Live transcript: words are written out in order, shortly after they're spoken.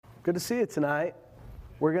Good to see you tonight.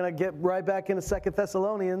 We're going to get right back into 2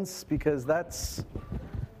 Thessalonians because that's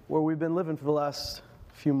where we've been living for the last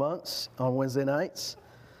few months on Wednesday nights.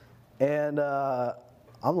 And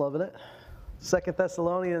I'm loving it. 2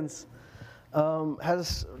 Thessalonians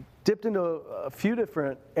has dipped into a few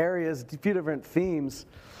different areas, a few different themes.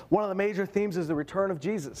 One of the major themes is the return of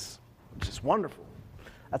Jesus, which is wonderful.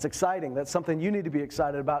 That's exciting. That's something you need to be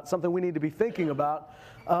excited about, something we need to be thinking about.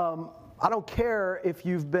 I don't care if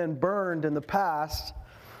you've been burned in the past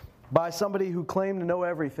by somebody who claimed to know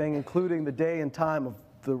everything, including the day and time of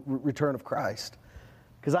the return of Christ.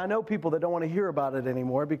 Because I know people that don't want to hear about it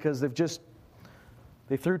anymore because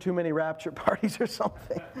they threw too many rapture parties or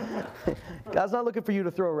something. God's not looking for you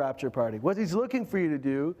to throw a rapture party. What He's looking for you to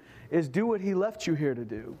do is do what He left you here to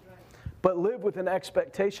do, but live with an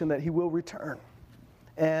expectation that He will return.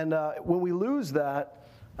 And when we lose that,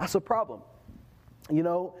 that's a problem. You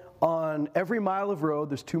know, on every mile of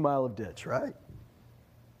road, there's 2 miles of ditch, right?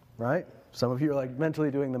 Right? Some of you are like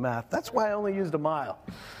mentally doing the math. That's why I only used a mile.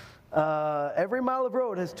 Every mile of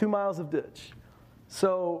road has 2 miles of ditch.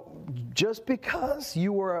 So just because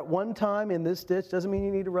you were at one time in this ditch doesn't mean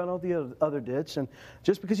you need to run out the other ditch. And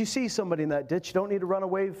just because you see somebody in that ditch, you don't need to run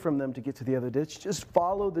away from them to get to the other ditch. Just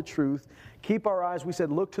follow the truth. Keep our eyes. We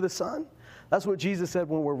said, look to the sun. That's what Jesus said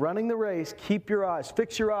when we're running the race. Keep your eyes.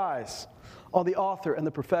 Fix your eyes on the author and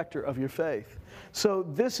the perfecter of your faith. So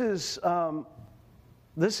this is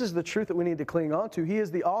the truth that we need to cling on to. He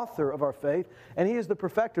is the author of our faith, and He is the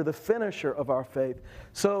perfecter, the finisher of our faith.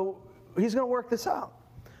 So He's going to work this out.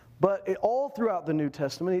 But all throughout the New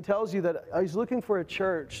Testament, He tells you that He's looking for a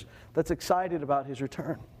church that's excited about His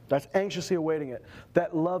return, that's anxiously awaiting it,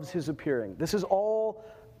 that loves His appearing. This is all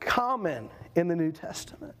common in the New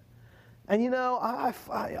Testament. And you know,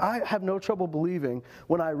 I have no trouble believing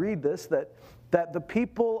when I read this that the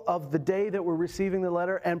people of the day that were receiving the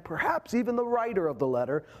letter, and perhaps even the writer of the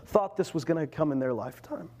letter, thought this was going to come in their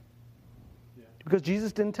lifetime. Yeah. Because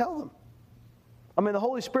Jesus didn't tell them. I mean, the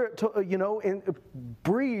Holy Spirit,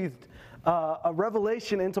 breathed a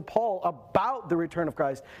revelation into Paul about the return of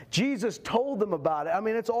Christ. Jesus told them about it. I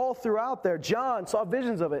mean, it's all throughout there. John saw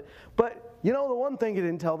visions of it. But, you know, the one thing He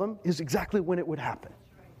didn't tell them is exactly when it would happen.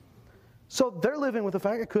 So they're living with the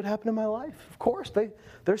fact it could happen in my life. Of course,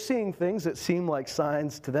 they're seeing things that seem like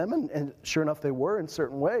signs to them, and sure enough, they were in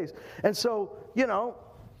certain ways. And so, you know,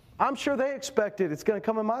 I'm sure they expected it's going to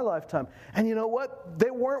come in my lifetime. And you know what? They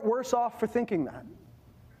weren't worse off for thinking that.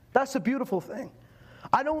 That's a beautiful thing.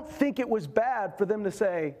 I don't think it was bad for them to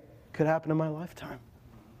say, could happen in my lifetime.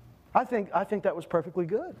 I think that was perfectly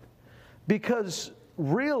good. Because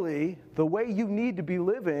really, the way you need to be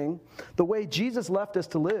living, the way Jesus left us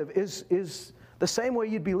to live, is the same way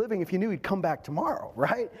you'd be living if you knew He'd come back tomorrow,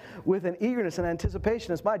 right? With an eagerness and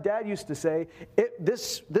anticipation. As my dad used to say,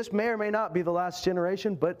 this may or may not be the last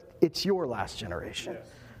generation, but it's your last generation. Yes.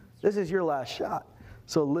 This is your last shot.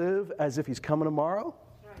 So live as if He's coming tomorrow.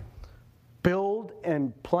 Build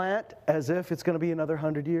and plant as if it's going to be another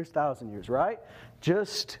 100 years, 1,000 years, right?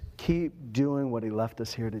 Just keep doing what He left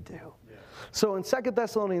us here to do. Yeah. So in 2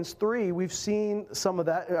 Thessalonians 3, we've seen some of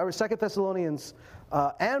that. Or 2 Thessalonians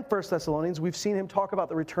and 1 Thessalonians, we've seen him talk about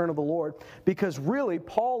the return of the Lord. Because really,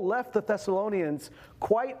 Paul left the Thessalonians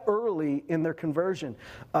quite early in their conversion.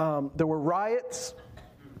 There were riots,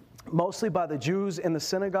 mostly by the Jews in the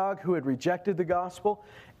synagogue who had rejected the gospel.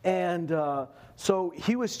 And so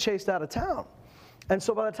he was chased out of town. And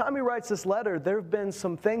so by the time he writes this letter, there have been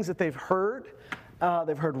some things that they've heard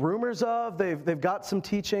rumors of, they've got some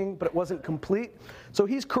teaching, but it wasn't complete. So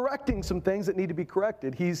he's correcting some things that need to be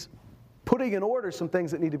corrected. He's putting in order some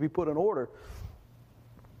things that need to be put in order,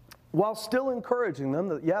 while still encouraging them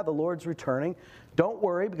that, yeah, the Lord's returning. Don't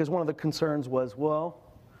worry, because one of the concerns was, well,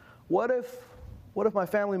 what if my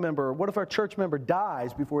family member, what if our church member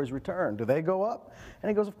dies before his return? Do they go up? And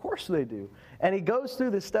he goes, of course they do. And he goes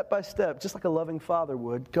through this step by step, just like a loving father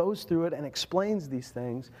would, goes through it and explains these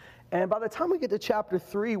things. And by the time we get to chapter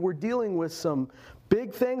 3, we're dealing with some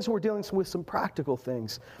big things, we're dealing with some practical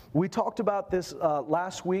things. We talked about this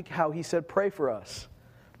last week, how he said, pray for us,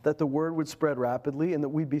 that the word would spread rapidly and that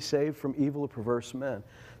we'd be saved from evil or perverse men.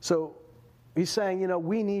 So he's saying,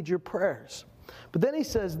 we need your prayers. But then he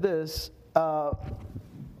says this,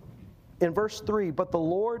 in verse 3, but the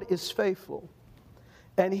Lord is faithful,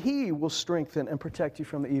 and He will strengthen and protect you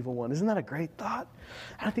from the evil one. Isn't that a great thought?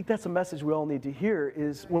 I think that's a message we all need to hear,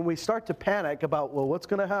 is when we start to panic about, well, what's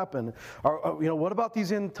going to happen? Or what about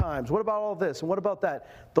these end times? What about all this? And what about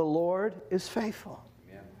that? The Lord is faithful.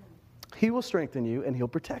 Amen. He will strengthen you, and He'll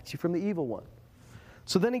protect you from the evil one.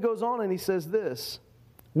 So then he goes on and he says this,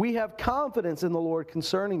 we have confidence in the Lord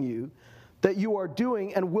concerning you, that you are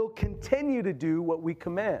doing and will continue to do what we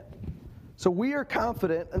command. So we are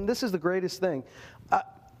confident, and this is the greatest thing.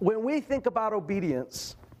 When we think about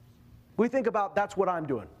obedience, we think about that's what I'm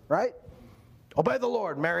doing, right? Obey the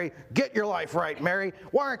Lord, Mary. Get your life right, Mary.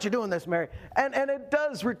 Why aren't you doing this, Mary? And it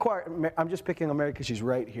does require, I'm just picking on Mary because she's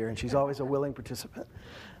right here and she's always a willing participant.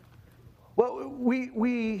 Well,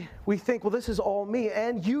 we think, well, this is all me,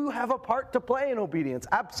 and you have a part to play in obedience.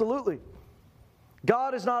 Absolutely.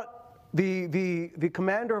 God is not the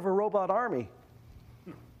commander of a robot army.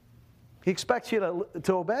 He expects you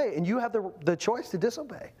to obey, and you have the choice to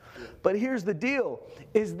disobey. But here's the deal,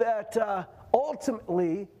 is that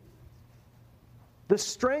ultimately, the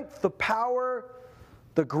strength, the power,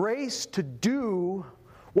 the grace to do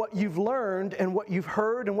what you've learned and what you've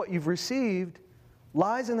heard and what you've received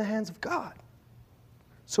lies in the hands of God.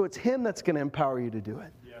 So it's Him that's going to empower you to do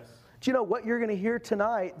it. Yes. Do you know what you're going to hear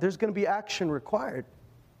tonight? There's going to be action required.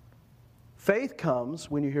 Faith comes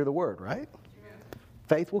when you hear the word, right? Amen.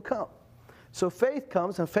 Faith will come. So faith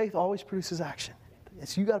comes, and faith always produces action.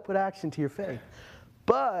 So you got to put action to your faith.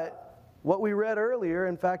 But what we read earlier,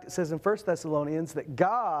 in fact, it says in 1 Thessalonians that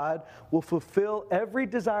God will fulfill every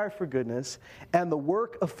desire for goodness and the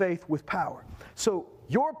work of faith with power. So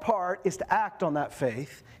your part is to act on that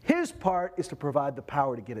faith. His part is to provide the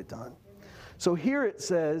power to get it done. So here it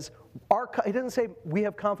says, it doesn't say we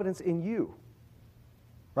have confidence in you,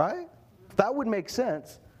 right? That would make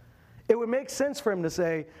sense. It would make sense for him to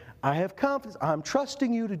say, I have confidence. I'm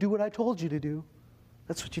trusting you to do what I told you to do.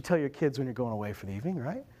 That's what you tell your kids when you're going away for the evening,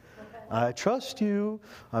 right? I trust you.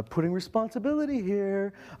 I'm putting responsibility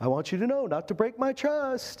here. I want you to know not to break my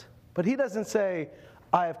trust. But he doesn't say,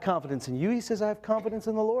 I have confidence in you. He says, I have confidence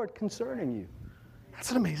in the Lord concerning you.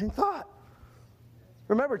 That's an amazing thought.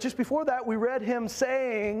 Remember, just before that, we read him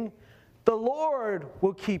saying, the Lord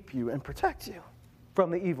will keep you and protect you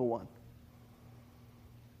from the evil one.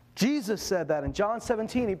 Jesus said that in John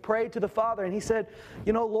 17. He prayed to the Father and he said,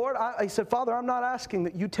 you know, Lord, he said, Father, I'm not asking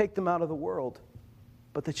that you take them out of the world,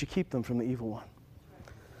 but that you keep them from the evil one.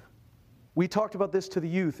 We talked about this to the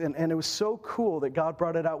youth, and it was so cool that God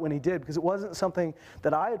brought it out when he did, because it wasn't something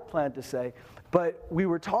that I had planned to say, but we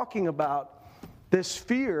were talking about this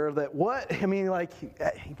fear that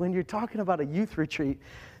when you're talking about a youth retreat,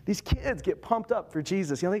 these kids get pumped up for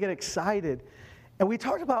Jesus. They get excited. And we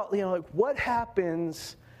talked about, what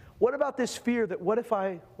happens, what about this fear that what if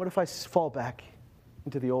I fall back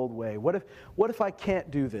into the old way? What if I can't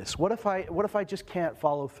do this? What if I just can't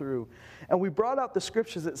follow through? And we brought out the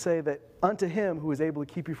scriptures that say that unto him who is able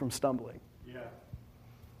to keep you from stumbling. Yeah.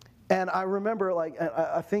 And I remember,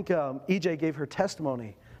 I think EJ gave her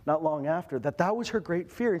testimony not long after that was her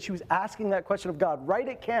great fear, and she was asking that question of God right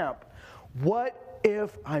at camp. What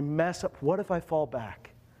if I mess up? What if I fall back?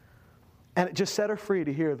 And it just set her free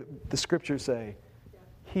to hear the scriptures say,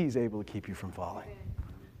 He's able to keep you from falling.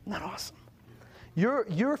 Isn't that awesome?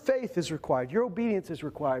 Your faith is required. Your obedience is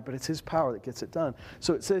required, but it's His power that gets it done.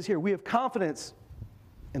 So it says here, we have confidence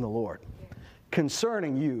in the Lord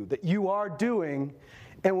concerning you, that you are doing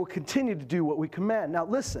and will continue to do what we command. Now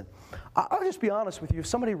listen, I'll just be honest with you. If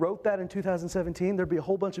somebody wrote that in 2017, there'd be a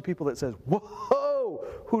whole bunch of people that says, whoa,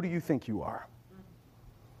 who do you think you are?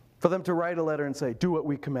 For them to write a letter and say, do what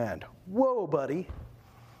we command. Whoa, buddy.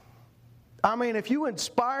 I mean, if you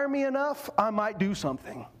inspire me enough, I might do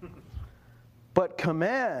something. But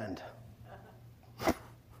command,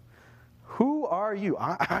 who are you?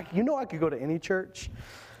 I could go to any church.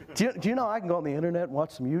 Do you know I can go on the internet and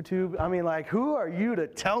watch some YouTube? I mean, who are you to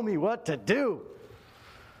tell me what to do?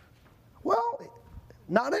 Well,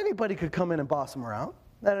 not anybody could come in and boss them around.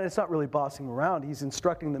 And it's not really bossing them around. He's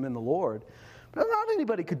instructing them in the Lord. But not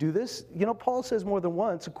anybody could do this. Paul says more than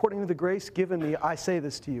once, according to the grace given me, I say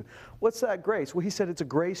this to you. What's that grace? Well, he said it's a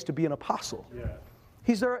grace to be an apostle. Yeah.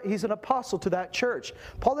 He's an apostle to that church.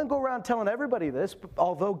 Paul didn't go around telling everybody this,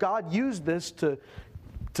 although God used this to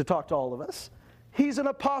talk to all of us. He's an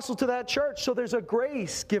apostle to that church, so there's a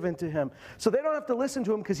grace given to him. So they don't have to listen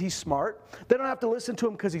to him because he's smart. They don't have to listen to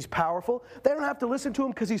him because he's powerful. They don't have to listen to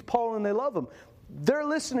him because he's Paul and they love him. They're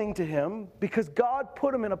listening to him because God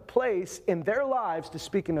put him in a place in their lives to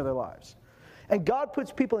speak into their lives. And God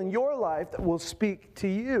puts people in your life that will speak to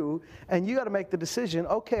you, and you got to make the decision,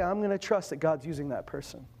 okay, I'm going to trust that God's using that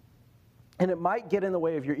person. And it might get in the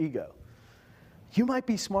way of your ego. You might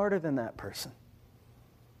be smarter than that person.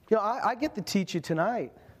 I get to teach you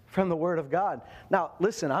tonight from the Word of God. Now,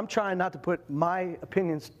 listen, I'm trying not to put my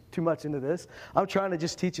opinions too much into this. I'm trying to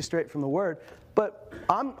just teach you straight from the Word. But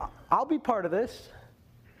I'll be part of this.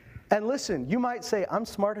 And listen, you might say, I'm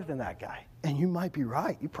smarter than that guy. And you might be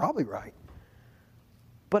right. You're probably right.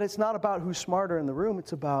 But it's not about who's smarter in the room.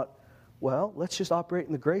 It's about Well, let's just operate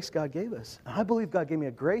in the grace God gave us. And I believe God gave me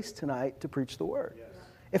a grace tonight to preach the word. Yes.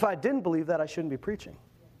 If I didn't believe that, I shouldn't be preaching,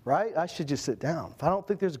 right? I should just sit down. If I don't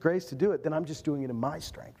think there's grace to do it, then I'm just doing it in my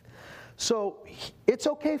strength. So it's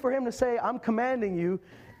okay for him to say, I'm commanding you,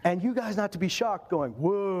 and you guys not to be shocked going,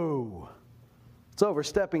 whoa, it's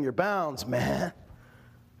overstepping your bounds, man.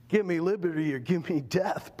 Give me liberty or give me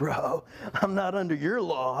death, bro. I'm not under your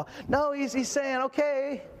law. No, he's saying,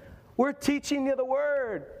 okay, we're teaching you the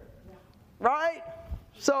word. Right?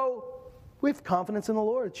 So we have confidence in the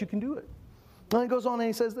Lord that you can do it. And he goes on and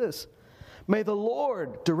he says this. May the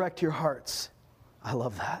Lord direct your hearts. I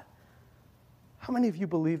love that. How many of you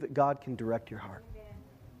believe that God can direct your heart?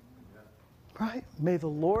 Right? May the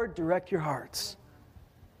Lord direct your hearts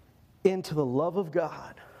into the love of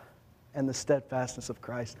God and the steadfastness of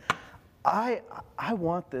Christ. I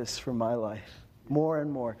want this for my life more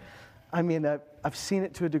and more. I mean, I've seen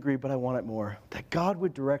it to a degree, but I want it more. That God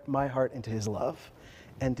would direct my heart into his love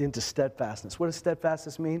and into steadfastness. What does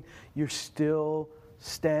steadfastness mean? You're still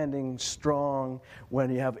standing strong when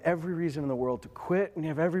you have every reason in the world to quit, when you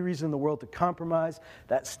have every reason in the world to compromise.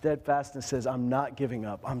 That steadfastness says, I'm not giving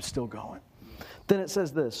up. I'm still going. Then it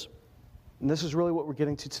says this, and this is really what we're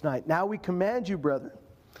getting to tonight. Now we command you, brethren,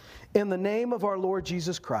 in the name of our Lord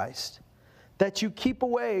Jesus Christ, that you keep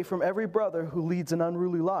away from every brother who leads an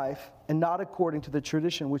unruly life and not according to the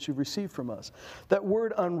tradition which you've received from us. That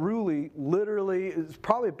word unruly literally is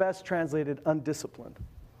probably best translated undisciplined.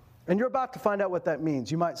 And you're about to find out what that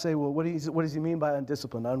means. You might say, well, what does he mean by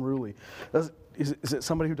undisciplined, unruly? Is it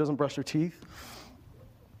somebody who doesn't brush their teeth?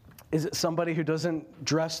 Is it somebody who doesn't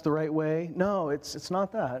dress the right way? No, it's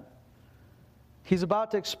not that. He's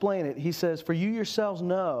about to explain it. He says, for you yourselves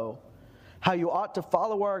know how you ought to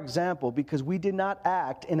follow our example, because we did not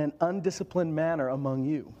act in an undisciplined manner among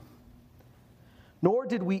you. Nor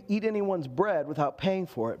did we eat anyone's bread without paying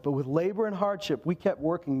for it, but with labor and hardship we kept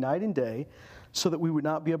working night and day, so that we would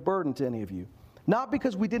not be a burden to any of you. Not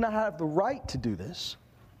because we did not have the right to do this,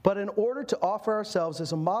 but in order to offer ourselves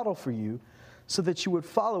as a model for you, so that you would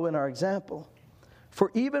follow in our example. For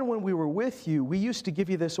even when we were with you, we used to give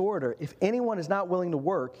you this order: if anyone is not willing to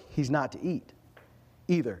work, he's not to eat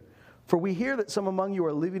either. For we hear that some among you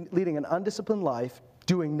are leading an undisciplined life,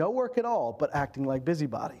 doing no work at all, but acting like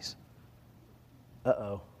busybodies.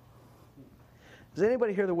 Uh-oh. Does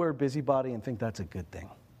anybody hear the word busybody and think that's a good thing?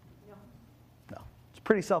 No. It's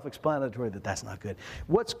pretty self-explanatory that that's not good.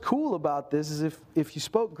 What's cool about this is if you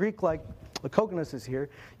spoke Greek like Kokonos is here,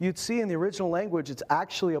 you'd see in the original language it's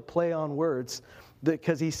actually a play on words,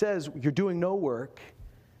 because he says you're doing no work,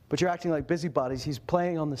 but you're acting like busybodies. He's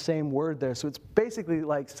playing on the same word there. So it's basically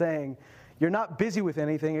like saying you're not busy with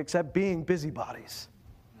anything except being busybodies.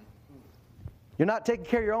 You're not taking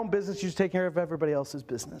care of your own business. You just take care of everybody else's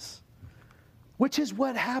business, which is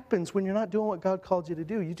what happens when you're not doing what God called you to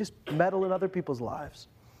do. You just meddle in other people's lives.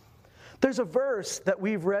 There's a verse that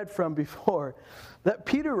we've read from before that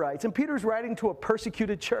Peter writes, and Peter's writing to a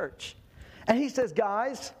persecuted church. And he says,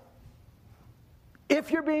 guys,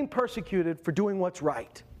 if you're being persecuted for doing what's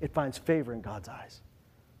right, it finds favor in God's eyes.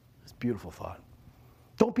 That's a beautiful thought.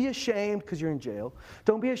 Don't be ashamed because you're in jail.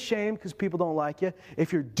 Don't be ashamed because people don't like you.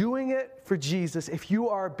 If you're doing it for Jesus, if you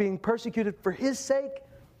are being persecuted for his sake,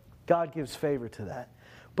 God gives favor to that.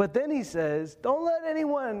 But then he says, don't let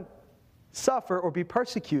anyone suffer or be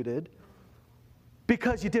persecuted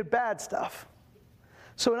because you did bad stuff.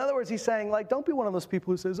 So in other words, he's saying, like, don't be one of those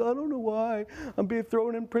people who says, I don't know why I'm being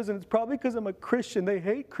thrown in prison. It's probably because I'm a Christian. They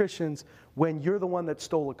hate Christians, when you're the one that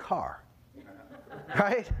stole a car.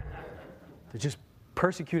 Right? They're just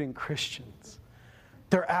persecuting Christians.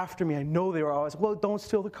 They're after me. I know they were always. Well, don't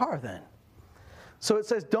steal the car then. So it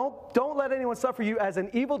says, don't let anyone suffer you as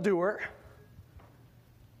an evildoer,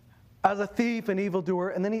 as a thief, an evildoer.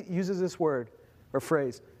 And then he uses this word or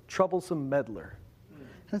phrase, troublesome meddler.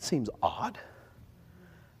 That seems odd.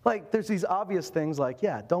 Like, there's these obvious things like,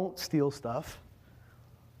 yeah, don't steal stuff.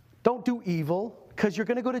 Don't do evil, because you're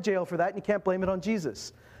going to go to jail for that, and you can't blame it on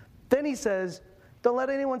Jesus. Then he says, don't let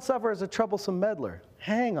anyone suffer as a troublesome meddler.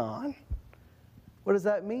 Hang on. What does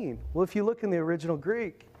that mean? Well, if you look in the original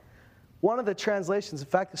Greek, one of the translations, in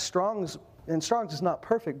fact, the Strong's is not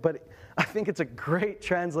perfect, but I think it's a great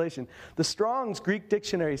translation. The Strong's Greek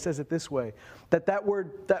dictionary says it this way, that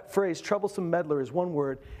word, that phrase, troublesome meddler, is one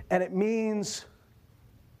word, and it means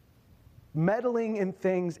meddling in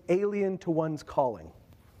things alien to one's calling.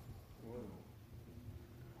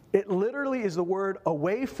 It literally is the word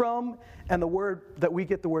away from, and the word that we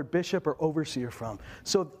get the word bishop or overseer from.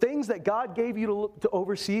 So things that God gave you to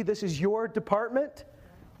oversee, this is your department,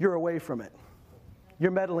 you're away from it.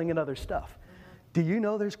 You're meddling in other stuff. Do you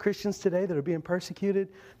know there's Christians today that are being persecuted?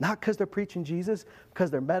 Not because they're preaching Jesus,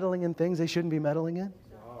 because they're meddling in things they shouldn't be meddling in?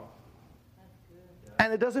 Wow.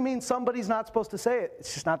 And it doesn't mean somebody's not supposed to say it.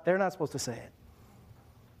 It's just they're not supposed to say it.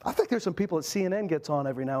 I think there's some people that CNN gets on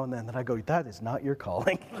every now and then that I go, that is not your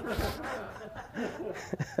calling.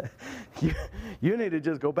 you need to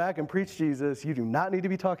just go back and preach Jesus. You do not need to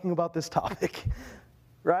be talking about this topic.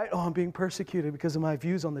 Right? Oh, I'm being persecuted because of my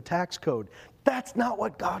views on the tax code. That's not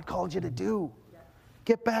what God called you to do.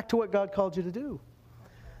 Get back to what God called you to do.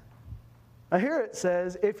 Now here it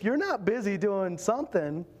says, if you're not busy doing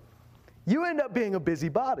something, you end up being a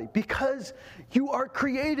busybody because you are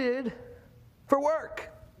created for work.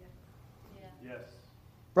 Yes.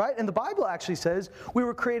 Right? And the Bible actually says we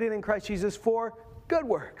were created in Christ Jesus for good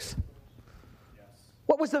works. Yes.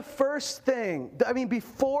 What was the first thing? I mean,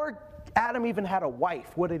 before Adam even had a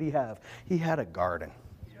wife, what did he have? He had a garden.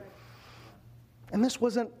 And this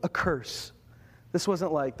wasn't a curse. This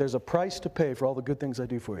wasn't like, there's a price to pay for all the good things I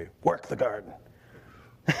do for you. Work the garden.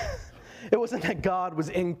 It wasn't that God was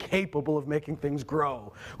incapable of making things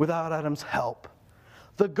grow without Adam's help.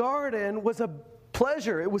 The garden was a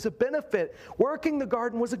pleasure. It was a benefit. Working the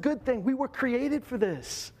garden was a good thing. We were created for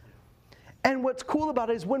this. And what's cool about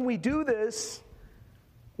it is when we do this,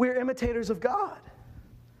 we're imitators of God.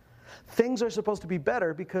 Things are supposed to be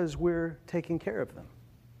better because we're taking care of them,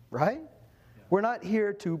 right? Yeah. We're not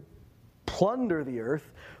here to plunder the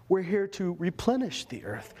earth. We're here to replenish the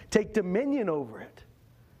earth, take dominion over it,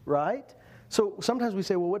 right? So sometimes we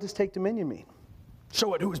say, well, what does take dominion mean?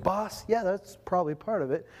 Show it who's boss? Yeah, that's probably part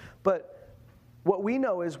of it. But what we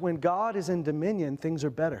know is when God is in dominion, things are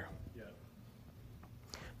better. Yeah.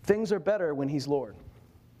 Things are better when he's Lord.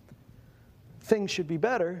 Things should be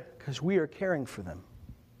better because we are caring for them.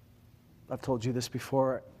 I've told you this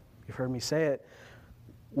before. You've heard me say it.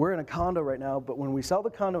 We're in a condo right now, but when we sell the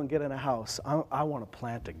condo and get in a house, I want to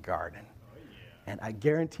plant a garden. Oh, yeah. And I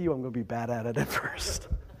guarantee you I'm going to be bad at it at first.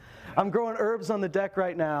 I'm growing herbs on the deck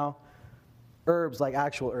right now. Herbs, like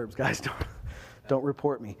actual herbs, guys. Don't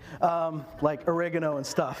report me. Like oregano and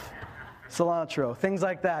stuff. Cilantro, things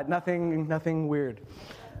like that. Nothing weird.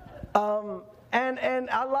 And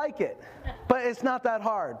I like it, but it's not that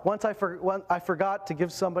hard. Once I forgot to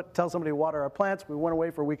tell somebody to water our plants. We went away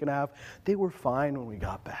for a week and a half. They were fine when we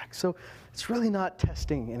got back. So it's really not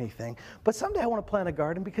testing anything. But someday I want to plant a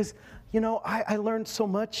garden because, I learned so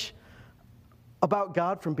much about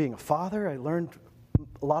God from being a father. I learned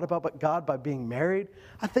a lot about God by being married.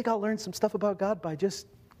 I think I'll learn some stuff about God by just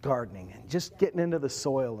gardening and just getting into the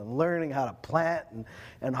soil and learning how to plant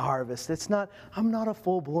and harvest. I'm not a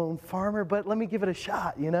full-blown farmer, but let me give it a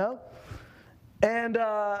shot, And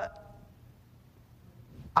I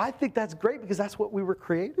think that's great because that's what we were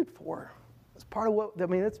created for. That's part of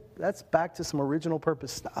that's back to some original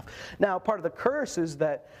purpose stuff. Now, part of the curse is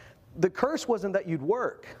that the curse wasn't that you'd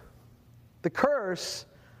work. The curse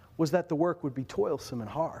was that the work would be toilsome and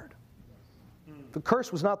hard. The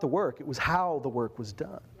curse was not the work, it was how the work was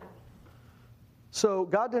done. So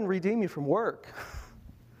God didn't redeem you from work.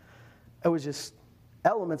 It was just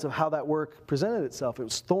elements of how that work presented itself. It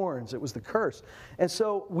was thorns, it was the curse. And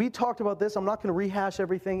so we talked about this. I'm not going to rehash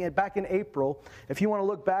everything. And back in April, if you want to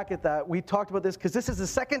look back at that, we talked about this because this is the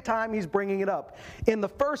second time he's bringing it up. In the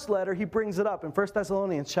first letter, he brings it up in 1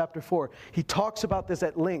 Thessalonians chapter 4. He talks about this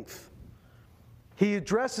at length. He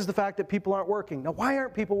addresses the fact that people aren't working. Now, why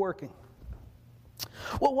aren't people working?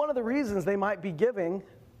 Well, one of the reasons they might be giving,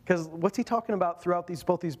 because what's he talking about throughout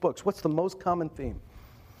both these books? What's the most common theme?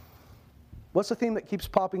 What's the theme that keeps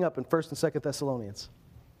popping up in 1 and 2 Thessalonians?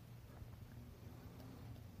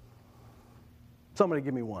 Somebody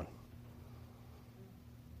give me one.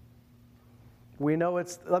 We know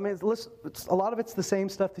a lot of it's the same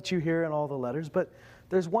stuff that you hear in all the letters, but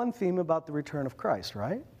there's one theme about the return of Christ,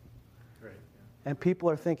 right? Right. Yeah. And people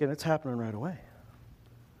are thinking it's happening right away.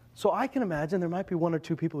 So I can imagine there might be one or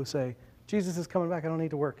two people who say, Jesus is coming back, I don't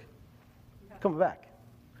need to work. Coming back.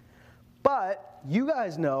 But you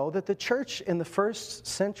guys know that the church in the first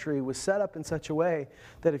century was set up in such a way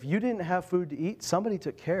that if you didn't have food to eat, somebody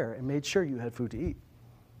took care and made sure you had food to eat.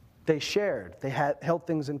 They shared. They held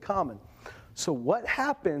things in common. So what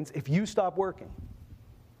happens if you stop working?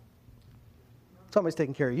 Somebody's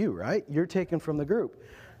taking care of you, right? You're taken from the group.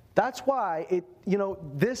 That's why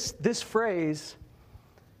this phrase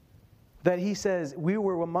that he says, we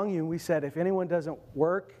were among you, and we said, if anyone doesn't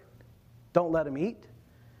work, don't let him eat.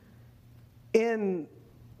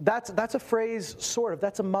 That's a phrase,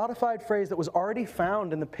 that's a modified phrase that was already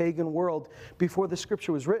found in the pagan world before the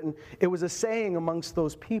scripture was written. It was a saying amongst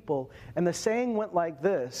those people, and the saying went like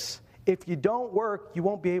this: if you don't work, you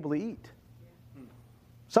won't be able to eat.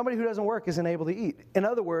 Somebody who doesn't work isn't able to eat. In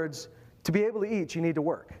other words, to be able to eat, you need to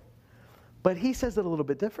work. But he says it a little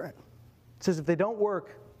bit different. He says if they don't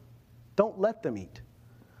work, don't let them eat.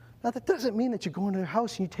 Now, that doesn't mean that you go into their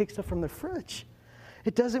house and you take stuff from the fridge.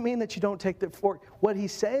 It doesn't mean that you don't take the fork. What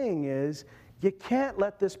he's saying is you can't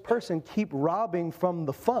let this person keep robbing from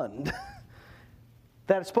the fund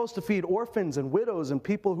that is supposed to feed orphans and widows and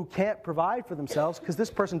people who can't provide for themselves because this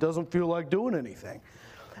person doesn't feel like doing anything.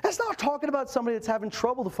 That's not talking about somebody that's having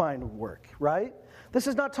trouble to find work, right? This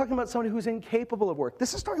is not talking about somebody who's incapable of work.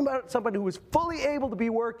 This is talking about somebody who is fully able to be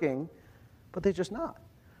working, but they're just not.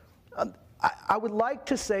 I would like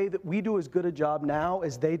to say that we do as good a job now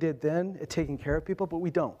as they did then at taking care of people, but we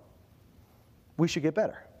don't. We should get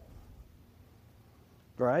better.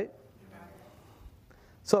 Right?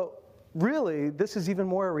 So, really, this is even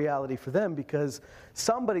more a reality for them because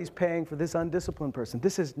somebody's paying for this undisciplined person.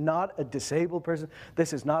 This is not a disabled person.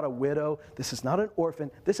 This is not a widow. This is not an orphan.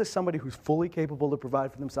 This is somebody who's fully capable to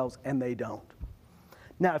provide for themselves, and they don't.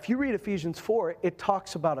 Now, if you read Ephesians 4, it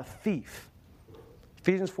talks about a thief.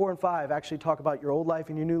 Ephesians 4 and 5 actually talk about your old life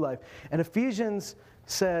and your new life. And Ephesians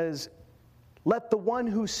says, let the one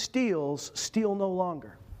who steals steal no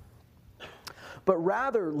longer, but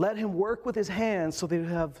rather let him work with his hands so that he'll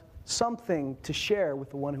have something to share with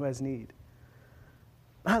the one who has need.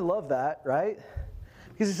 I love that, right?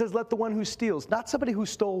 Because he says, let the one who steals, not somebody who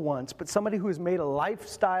stole once, but somebody who has made a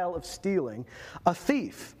lifestyle of stealing, a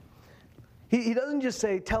thief. He doesn't just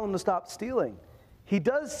say, tell him to stop stealing. He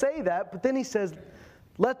does say that, but then he says,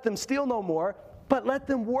 let them steal no more, but let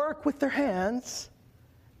them work with their hands,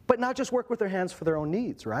 but not just work with their hands for their own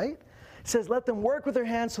needs, right? It says, let them work with their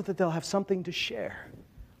hands so that they'll have something to share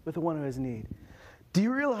with the one who has need. Do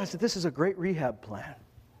you realize that this is a great rehab plan?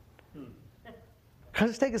 Because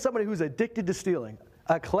it's taking somebody who's addicted to stealing,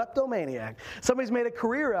 a kleptomaniac. Somebody's made a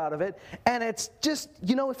career out of it, and it's just,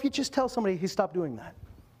 if you just tell somebody, hey, stop doing that,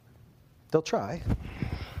 they'll try.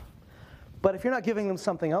 But if you're not giving them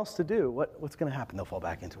something else to do, what's going to happen? They'll fall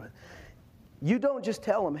back into it. You don't just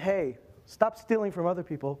tell them, hey, stop stealing from other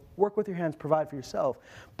people, work with your hands, provide for yourself.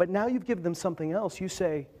 But now you've given them something else. You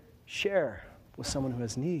say, share with someone who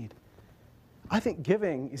has need. I think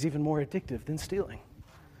giving is even more addictive than stealing.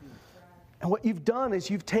 And what you've done is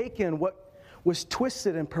you've taken what was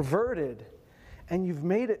twisted and perverted, and you've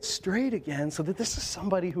made it straight again so that this is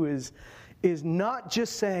somebody who is not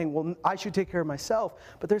just saying, well, I should take care of myself,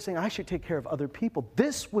 but they're saying I should take care of other people.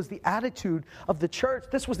 This was the attitude of the church.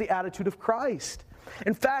 This was the attitude of Christ.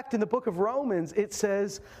 In fact, in the book of Romans, it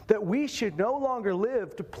says that we should no longer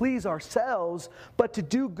live to please ourselves, but to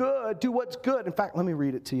do good, do what's good. In fact, let me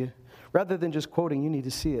read it to you. Rather than just quoting, you need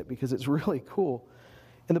to see it because it's really cool.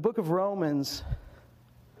 In the book of Romans,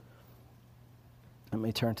 let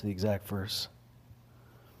me turn to the exact verse.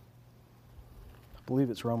 I believe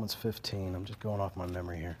it's Romans 15. I'm just going off my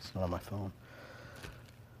memory here. It's not on my phone.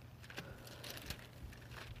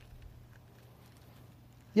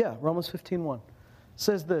 Yeah, Romans 15:1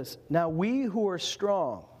 says this, now we who are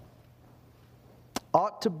strong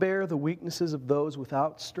ought to bear the weaknesses of those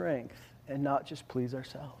without strength and not just please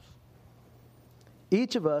ourselves.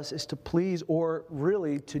 Each of us is to please, or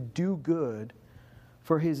really to do good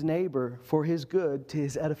for his neighbor, for his good, to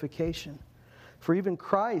his edification. For even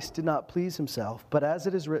Christ did not please himself, but as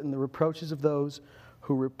it is written, the reproaches of those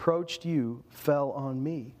who reproached you fell on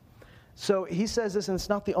me. So he says this, and it's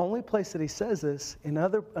not the only place that he says this. In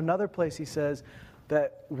another place he says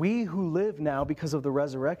that we who live now because of the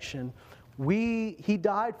resurrection, he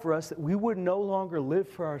died for us that we would no longer live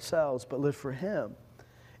for ourselves, but live for him.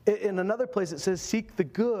 In another place it says, seek the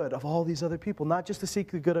good of all these other people, not just to seek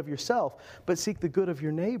the good of yourself, but seek the good of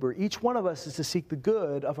your neighbor. Each one of us is to seek the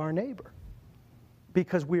good of our neighbor,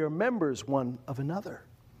 because we are members one of another.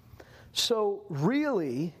 So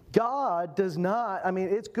really, God does not,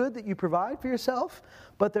 it's good that you provide for yourself,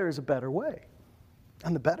 but there is a better way.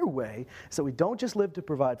 And the better way is that we don't just live to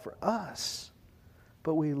provide for us,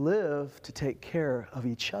 but we live to take care of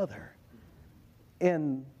each other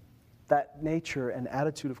in that nature and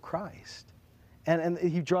attitude of Christ. And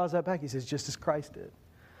he draws that back. He says, just as Christ did.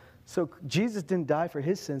 So Jesus didn't die for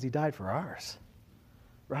his sins, he died for ours.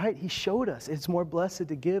 Right? He showed us it's more blessed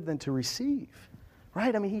to give than to receive.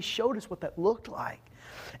 Right? He showed us what that looked like.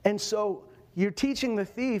 And so you're teaching the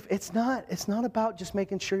thief, it's not about just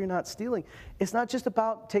making sure you're not stealing. It's not just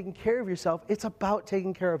about taking care of yourself. It's about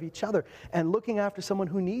taking care of each other and looking after someone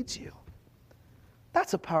who needs you.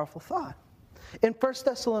 That's a powerful thought. In 1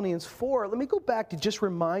 Thessalonians 4, let me go back to just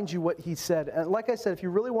remind you what he said. And like I said, if you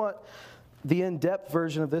really want the in-depth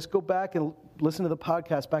version of this, go back and listen to the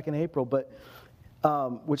podcast back in April, but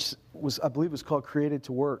which was, I believe, was called Created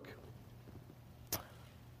to Work.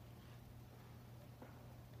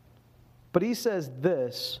 But he says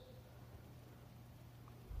this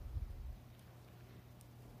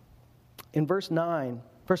in verse 9,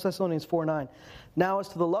 1 Thessalonians 4:9. Now as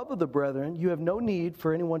to the love of the brethren, you have no need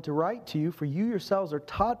for anyone to write to you, for you yourselves are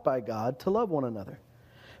taught by God to love one another.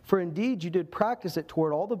 For indeed you did practice it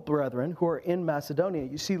toward all the brethren who are in Macedonia.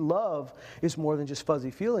 You see, love is more than just fuzzy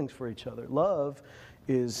feelings for each other. Love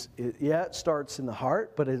it starts in the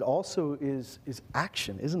heart, but it also is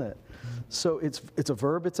action, isn't it? So it's a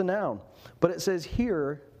verb, it's a noun. But it says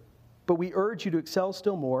here, but we urge you to excel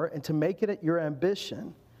still more and to make it your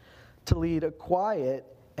ambition to lead a quiet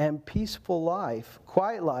and peaceful life,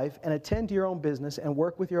 quiet life, and attend to your own business and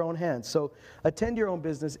work with your own hands. So attend to your own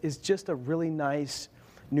business is just a really nice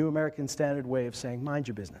New American Standard way of saying mind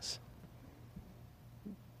your business.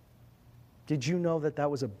 Did you know that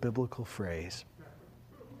was a biblical phrase?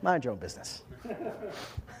 Mind your own business.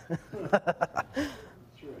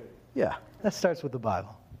 Yeah, that starts with the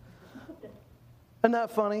Bible. Isn't that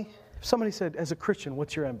funny? If somebody said, as a Christian,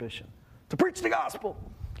 what's your ambition? To preach the gospel.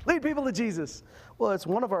 Lead people to Jesus. Well, it's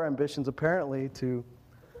one of our ambitions, apparently, you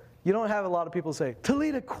don't have a lot of people say, to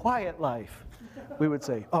lead a quiet life. We would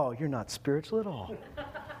say, oh, you're not spiritual at all.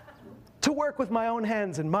 To work with my own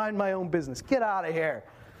hands and mind my own business. Get out of here.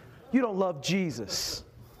 You don't love Jesus.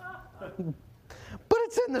 But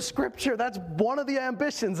it's in the scripture. That's one of the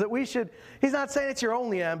ambitions that we should. He's not saying it's your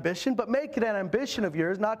only ambition, but make it an ambition of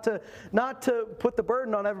yours, not to put the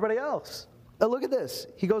burden on everybody else. Now look at this.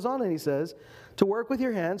 He goes on and he says, to work with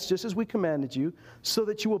your hands just as we commanded you, so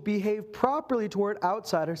that you will behave properly toward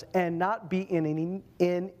outsiders and not be in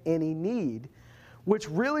any need, which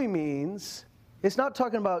really means it's not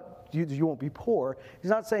talking about you won't be poor.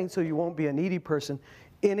 He's not saying so you won't be a needy person.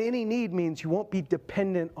 In any need means you won't be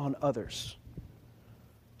dependent on others.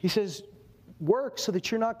 He says, work so that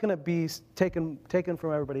you're not going to be taken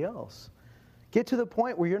from everybody else. Get to the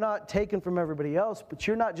point where you're not taken from everybody else, but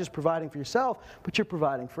you're not just providing for yourself, but you're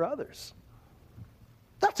providing for others.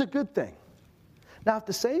 That's a good thing. Now, at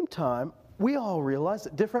the same time, we all realize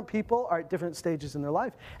that different people are at different stages in their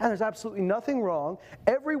life, and there's absolutely nothing wrong.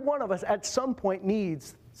 Every one of us at some point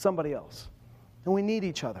needs somebody else, and we need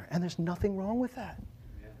each other, and there's nothing wrong with that.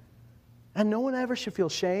 And no one ever should feel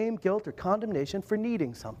shame, guilt, or condemnation for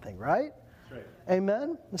needing something, right? Right.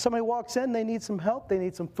 Amen? If somebody walks in, they need some help, they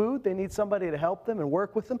need some food, they need somebody to help them and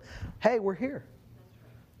work with them. Hey, we're here.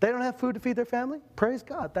 They don't have food to feed their family? Praise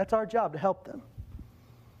God. That's our job, to help them.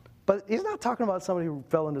 But he's not talking about somebody who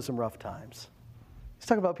fell into some rough times. He's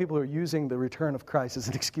talking about people who are using the return of Christ as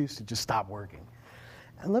an excuse to just stop working.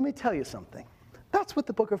 And let me tell you something. That's what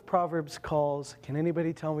the book of Proverbs calls, can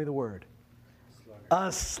anybody tell me the word? Sluggard.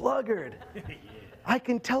 A sluggard. Yeah. I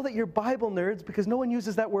can tell that you're Bible nerds because no one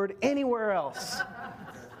uses that word anywhere else.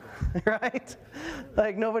 Right?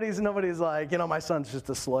 Like nobody's like, my son's just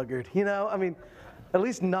a sluggard. I mean, at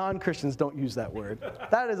least non-Christians don't use that word.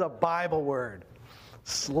 That is a Bible word.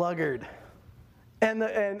 Sluggard.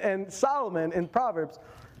 And Solomon in Proverbs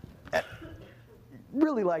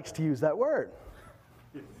really likes to use that word.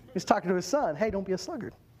 He's talking to his son. Hey, don't be a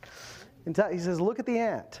sluggard. And he says, look at the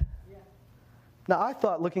ant. Now, I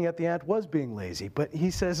thought looking at the ant was being lazy, but he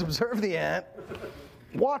says, observe the ant.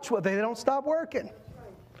 Watch what they don't stop working.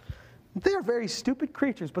 They are very stupid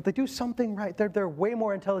creatures, but they do something right. They're way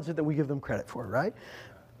more intelligent than we give them credit for, right?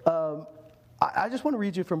 I just want to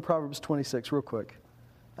read you from Proverbs 26 real quick.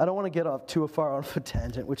 I don't want to get off too far off a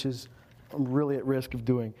tangent, which is I'm really at risk of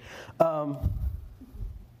doing.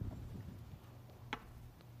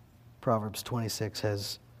 Proverbs 26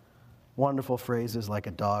 has wonderful phrases like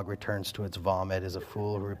a dog returns to its vomit, as a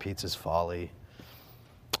fool who repeats his folly.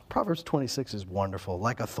 Proverbs 26 is wonderful.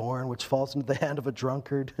 Like a thorn which falls into the hand of a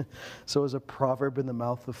drunkard, so is a proverb in the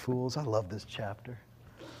mouth of fools. I love this chapter.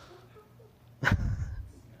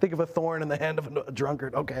 Think of a thorn in the hand of a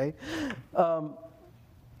drunkard, okay.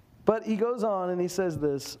 But he goes on and he says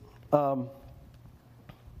this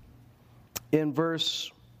in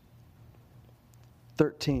verse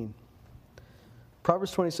 13.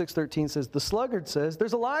 Proverbs 26:13 says, the sluggard says,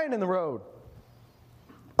 there's a lion in the road.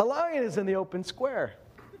 A lion is in the open square.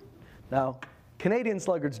 Now, Canadian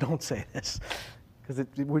sluggards don't say this because it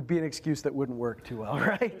would be an excuse that wouldn't work too well,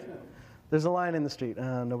 right? There's a lion in the street.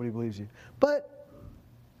 Nobody believes you. But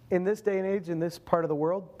in this day and age, in this part of the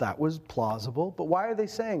world, that was plausible. But why are they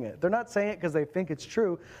saying it? They're not saying it because they think it's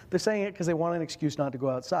true. They're saying it because they want an excuse not to go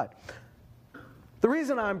outside. The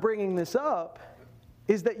reason I'm bringing this up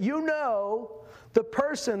is that the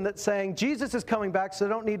person that's saying Jesus is coming back so I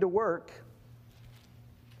don't need to work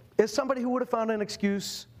is somebody who would have found an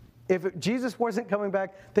excuse. If Jesus wasn't coming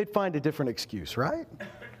back, they'd find a different excuse, right?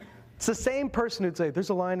 It's the same person who'd say, there's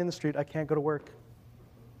a lion in the street, I can't go to work.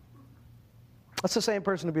 That's the same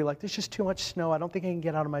person to be like, there's just too much snow. I don't think I can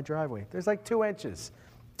get out of my driveway. There's like 2 inches.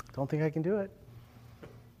 Don't think I can do it.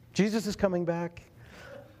 Jesus is coming back.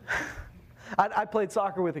 I played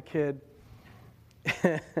soccer with a kid,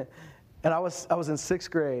 and I was in 6th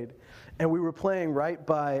grade, and we were playing right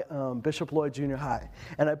by Bishop Lloyd Junior High.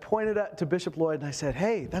 And I pointed out to Bishop Lloyd, and I said,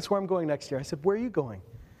 hey, that's where I'm going next year. I said, where are you going?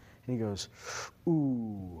 And he goes,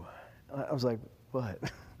 ooh. I was like, what?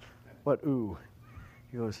 What, ooh?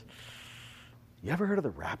 He goes, you ever heard of the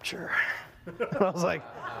rapture? And I was like,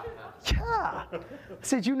 yeah. I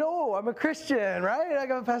said, you know, I'm a Christian, right? I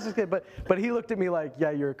got a pastor's kid. But he looked at me like, yeah,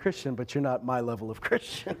 you're a Christian, but you're not my level of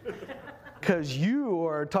Christian. Because you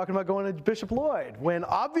are talking about going to Bishop Lloyd, when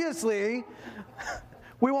obviously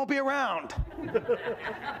we won't be around.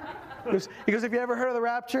 He goes, have you ever heard of the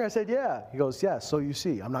rapture? I said, yeah. He goes, yeah, so you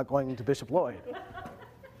see, I'm not going to Bishop Lloyd.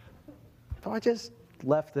 So I just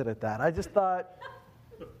left it at that. I just thought,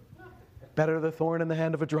 better the thorn in the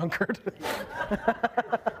hand of a drunkard.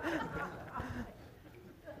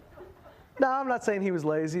 No, I'm not saying he was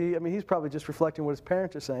lazy. I mean, he's probably just reflecting what his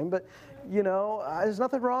parents are saying. But, you know, there's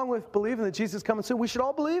nothing wrong with believing that Jesus is coming soon. We should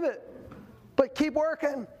all believe it. But keep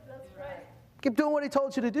working. That's right. Keep doing what he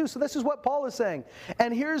told you to do. So this is what Paul is saying.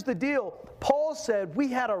 And here's the deal. Paul said we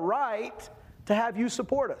had a right to have you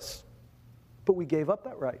support us. But we gave up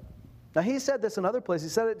that right. Now, he said this in other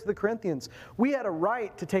places. He said it to the Corinthians. We had a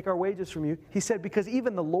right to take our wages from you. He said, because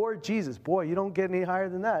even the Lord Jesus, boy, you don't get any higher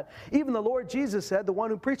than that. Even the Lord Jesus said the one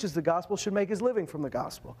who preaches the gospel should make his living from the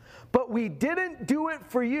gospel. But we didn't do it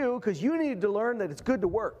for you because you needed to learn that it's good to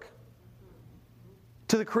work.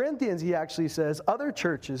 To the Corinthians, he actually says, other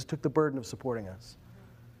churches took the burden of supporting us.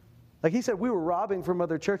 Like he said, we were robbing from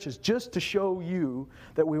other churches just to show you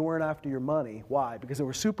that we weren't after your money. Why? Because there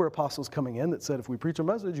were super apostles coming in that said, if we preach a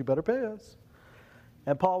message, you better pay us.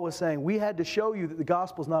 And Paul was saying, we had to show you that the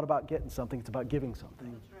gospel is not about getting something, it's about giving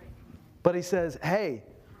something. That's right. But he says, hey,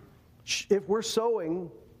 if we're sowing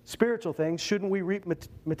spiritual things, shouldn't we reap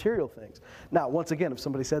material things? Now, once again, if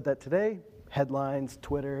somebody said that today, headlines,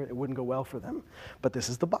 Twitter, it wouldn't go well for them. But this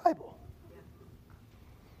is the Bible.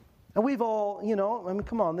 And we've all, you know, I mean,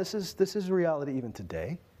 come on, this is reality even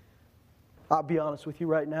today. I'll be honest with you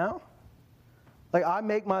right now. Like, I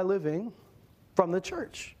make my living from the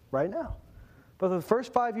church right now. But for the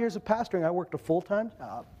first 5 years of pastoring, I worked a full-time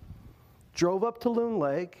job, drove up to Loon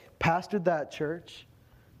Lake, pastored that church,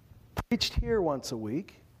 preached here once a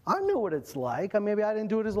week. I know what it's like. Maybe I didn't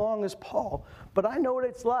do it as long as Paul, but I know what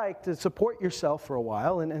it's like to support yourself for a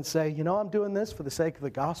while and say, you know, I'm doing this for the sake of the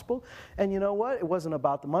gospel. And you know what? It wasn't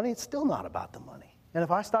about the money. It's still not about the money. And if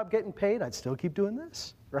I stopped getting paid, I'd still keep doing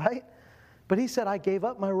this, right? But he said, I gave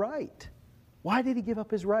up my right. Why did he give up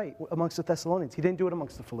his right amongst the Thessalonians? He didn't do it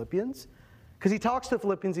amongst the Philippians. Because he talks to the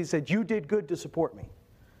Philippians, he said, you did good to support me.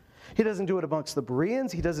 He doesn't do it amongst the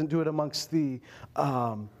Bereans. He doesn't do it amongst the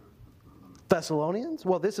Thessalonians.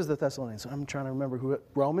 Well, this is the Thessalonians. I'm trying to remember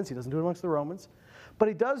Romans. He doesn't do it amongst the Romans. But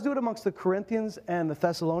he does do it amongst the Corinthians and the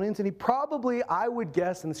Thessalonians. And he probably, I would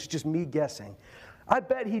guess, and this is just me guessing, I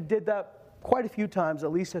bet he did that quite a few times,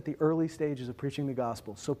 at least at the early stages of preaching the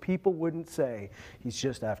gospel, so people wouldn't say he's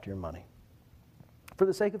just after your money. For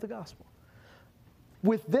the sake of the gospel.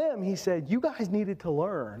 With them, he said, you guys needed to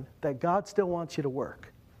learn that God still wants you to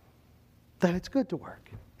work. That it's good to work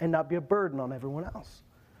and not be a burden on everyone else.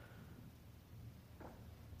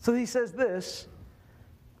 So he says this,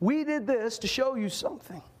 we did this to show you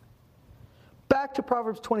something. Back to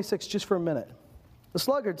Proverbs 26 just for a minute. The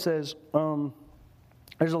Sluggard says,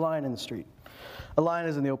 there's a lion in the street. A lion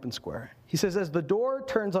is in the open square. He says, as the door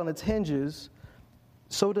turns on its hinges,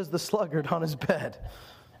 so does the sluggard on his bed.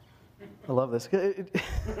 I love this.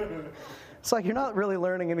 It's like you're not really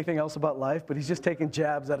learning anything else about life, but he's just taking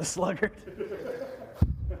jabs at a sluggard.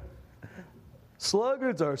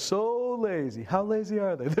 Sluggards are so lazy. How lazy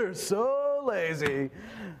are they? They're so lazy.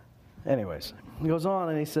 Anyways, he goes on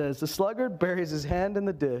and he says, the sluggard buries his hand in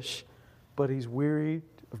the dish, but he's weary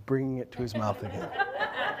of bringing it to his mouth again.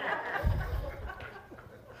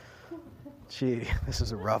 Gee, this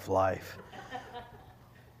is a rough life.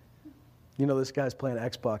 You know this guy's playing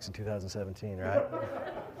Xbox in 2017, right?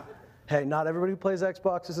 Hey, not everybody who plays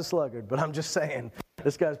Xbox is a sluggard, but I'm just saying,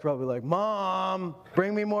 this guy's probably like, Mom,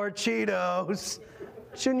 bring me more Cheetos.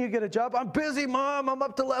 Shouldn't you get a job? I'm busy, Mom. I'm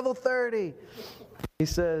up to level 30. He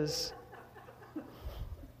says,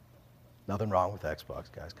 nothing wrong with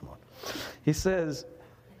Xbox, guys. Come on. He says,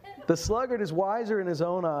 the sluggard is wiser in his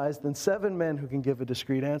own eyes than 7 men who can give a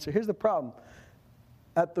discreet answer. Here's the problem.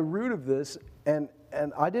 At the root of this, and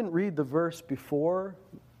I didn't read the verse before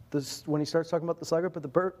this when he starts talking about the sluggard, but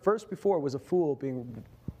the verse before was a fool being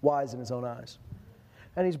wise in his own eyes.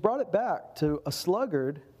 And he's brought it back to a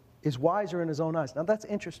sluggard is wiser in his own eyes. Now that's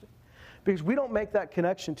interesting because we don't make that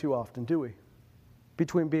connection too often, do we?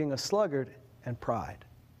 Between being a sluggard and pride.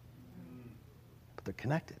 But they're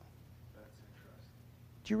connected. That's interesting.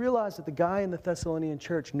 Do you realize that the guy in the Thessalonian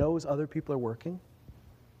church knows other people are working?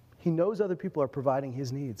 He knows other people are providing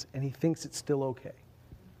his needs, and he thinks it's still okay.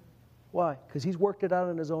 Why? Because he's worked it out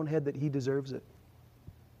in his own head that he deserves it.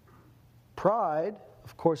 Pride,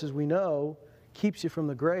 of course, as we know, keeps you from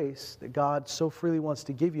the grace that God so freely wants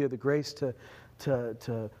to give you, the grace to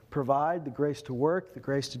provide, the grace to work, the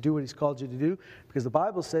grace to do what he's called you to do, because the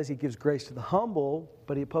Bible says he gives grace to the humble,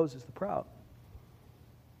 but he opposes the proud.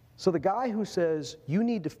 So the guy who says, you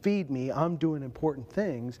need to feed me, I'm doing important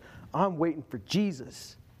things, I'm waiting for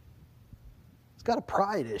Jesus, he's got a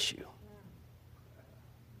pride issue.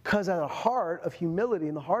 Because at the heart of humility,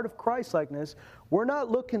 in the heart of Christ-likeness, we're not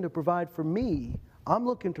looking to provide for me, I'm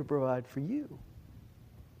looking to provide for you.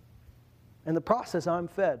 In the process, I'm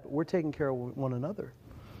fed, but we're taking care of one another.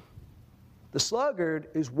 The sluggard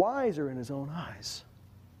is wiser in his own eyes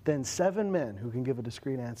than 7 men who can give a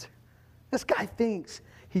discreet answer. This guy thinks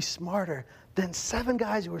he's smarter than 7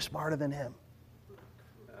 guys who are smarter than him.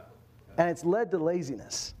 And it's led to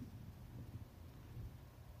laziness.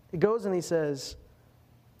 He goes and he says,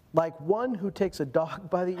 like one who takes a dog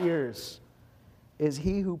by the ears is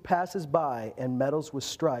he who passes by and meddles with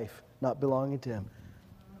strife not belonging to him.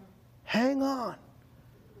 Hang on.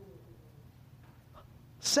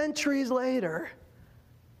 Centuries later,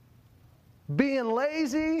 being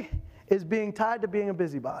lazy is being tied to being a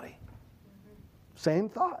busybody. Same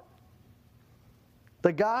thought.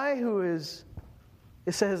 The guy who is,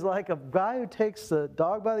 it says, like a guy who takes the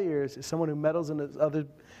dog by the ears is someone who meddles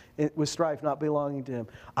with strife not belonging to him.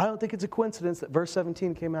 I don't think it's a coincidence that verse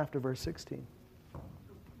 17 came after verse 16.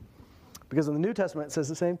 Because in the New Testament it says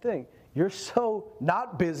the same thing. You're so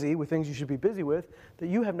not busy with things you should be busy with that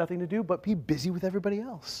you have nothing to do but be busy with everybody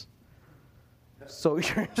else. So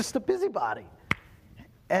you're just a busybody.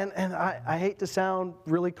 And I hate to sound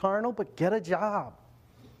really carnal, but get a job.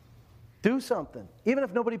 Do something. Even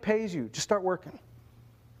if nobody pays you, just start working.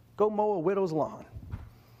 Go mow a widow's lawn.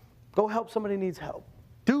 Go help somebody who needs help.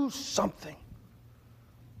 Do something.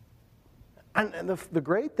 And the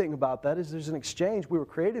great thing about that is there's an exchange. We were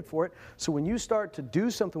created for it. So when you start to do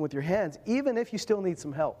something with your hands, even if you still need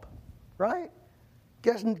some help, right?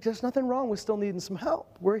 There's nothing wrong with still needing some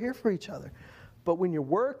help. We're here for each other. But when you're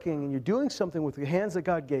working and you're doing something with the hands that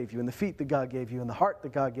God gave you and the feet that God gave you and the heart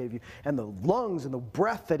that God gave you and the lungs and the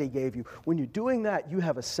breath that he gave you, when you're doing that, you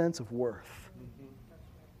have a sense of worth.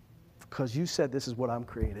 Because you said, this is what I'm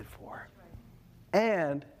created for.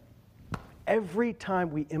 And every time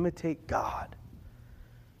we imitate God,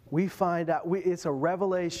 we find out, it's a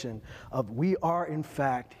revelation of we are in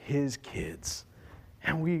fact his kids.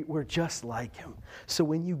 And we're just like him. So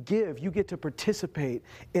when you give, you get to participate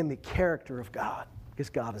in the character of God, because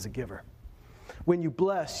God is a giver. When you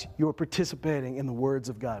bless, you're participating in the words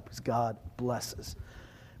of God, because God blesses.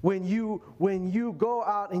 When you go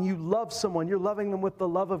out and you love someone, you're loving them with the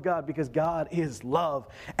love of God, because God is love.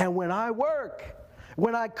 And when I work,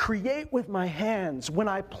 when I create with my hands, when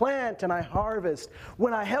I plant and I harvest,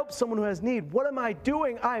 when I help someone who has need, what am I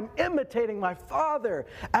doing? I'm imitating my Father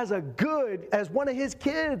as one of his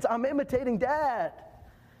kids. I'm imitating Dad.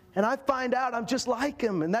 And I find out I'm just like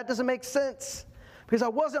him, and that doesn't make sense. Because I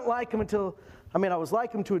wasn't like him I was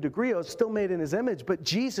like him to a degree. I was still made in his image, but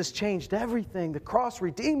Jesus changed everything. The cross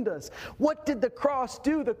redeemed us. What did the cross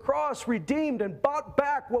do? The cross redeemed and bought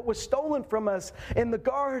back what was stolen from us in the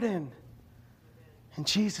garden. And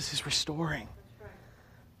Jesus is restoring.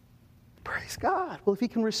 Praise God. Well, if he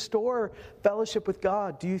can restore fellowship with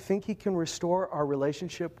God, do you think he can restore our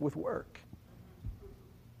relationship with work?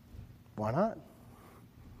 Why not?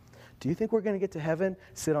 Do you think we're going to get to heaven,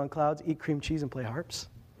 sit on clouds, eat cream cheese, and play harps?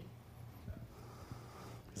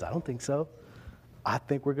 Because I don't think so. I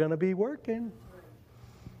think we're going to be working.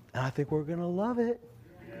 And I think we're going to love it.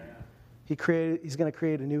 Yeah. He's going to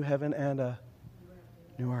create a new heaven and a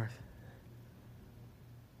new earth.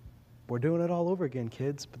 We're doing it all over again,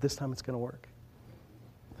 kids, but this time it's going to work.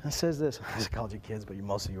 And it says this. I just called you kids, but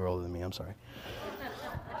most of you are older than me. I'm sorry.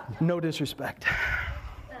 No disrespect.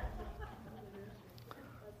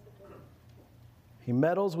 He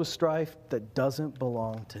meddles with strife that doesn't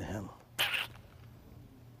belong to him.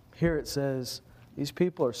 Here it says, these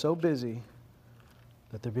people are so busy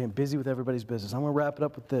that they're being busy with everybody's business. I'm going to wrap it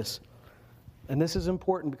up with this. And this is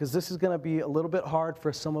important because this is going to be a little bit hard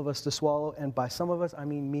for some of us to swallow. And by some of us, I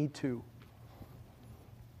mean me too.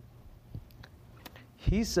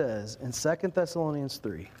 He says in 2 Thessalonians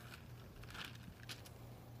 3,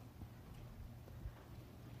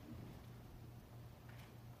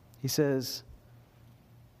 He says,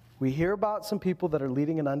 we hear about some people that are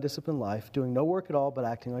leading an undisciplined life, doing no work at all but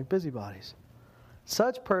acting like busybodies.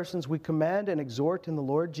 Such persons we command and exhort in the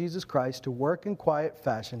Lord Jesus Christ to work in quiet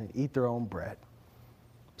fashion and eat their own bread.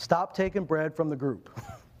 Stop taking bread from the group.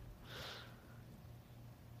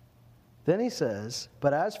 Then he says,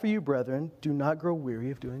 but as for you, brethren, do not grow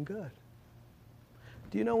weary of doing good.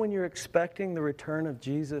 Do you know when you're expecting the return of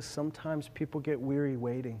Jesus, sometimes people get weary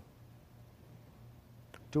waiting,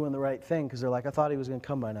 doing the right thing, because they're like, I thought he was going to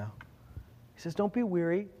come by now. He says, don't be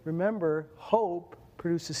weary. Remember, hope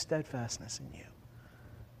produces steadfastness in you.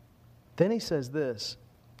 Then he says this,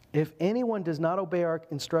 if anyone does not obey our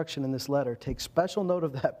instruction in this letter, take special note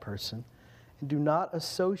of that person and do not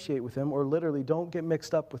associate with him, or literally don't get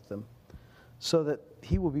mixed up with them, so that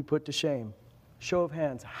he will be put to shame. Show of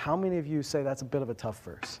hands, how many of you say that's a bit of a tough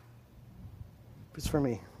verse? It's for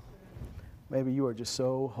me. Maybe you are just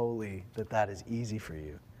so holy that is easy for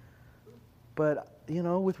you. But, you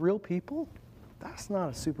know, with real people, that's not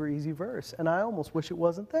a super easy verse. And I almost wish it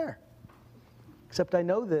wasn't there. Except I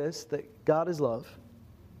know this, that God is love.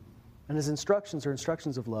 And his instructions are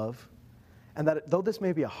instructions of love. And that though this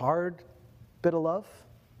may be a hard bit of love,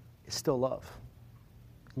 it's still love.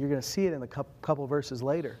 You're going to see it in a couple verses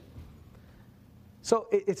later. So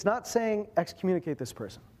it's not saying excommunicate this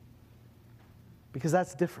person, because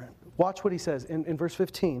that's different. Watch what he says in verse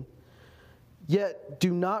 15. Yet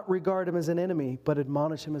do not regard him as an enemy, but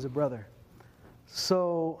admonish him as a brother.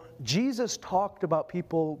 So Jesus talked about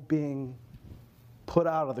people being put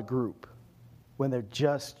out of the group when they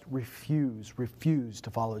just refuse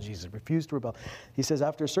to follow Jesus, refuse to rebel. He says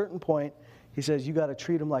after a certain point, he says you got to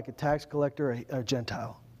treat them like a tax collector or a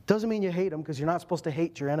Gentile. Doesn't mean you hate them, because you're not supposed to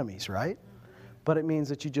hate your enemies, right? But it means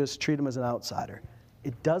that you just treat them as an outsider.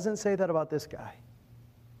 It doesn't say that about this guy.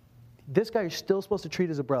 This guy you're still supposed to treat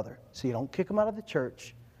as a brother. So you don't kick him out of the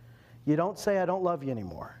church. You don't say, I don't love you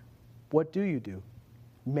anymore. What do?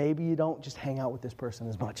 Maybe you don't just hang out with this person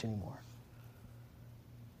as much anymore.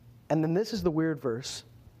 And then this is the weird verse.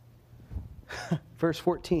 Verse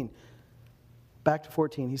 14. Back to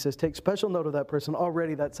 14. He says, take special note of that person.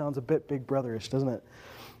 Already that sounds a bit big brotherish, doesn't it?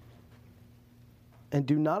 And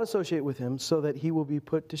do not associate with him, so that he will be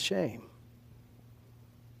put to shame.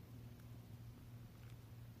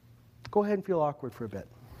 Go ahead and feel awkward for a bit.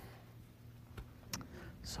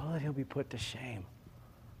 So that he'll be put to shame.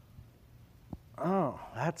 Oh,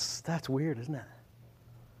 that's weird, isn't it?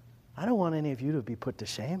 I don't want any of you to be put to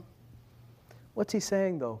shame. What's he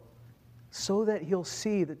saying, though? So that he'll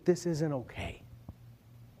see that this isn't okay.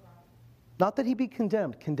 Not that he be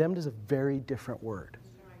condemned. Condemned is a very different word.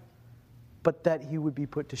 But that he would be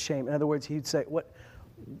put to shame. In other words, he'd say, what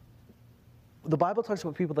the Bible talks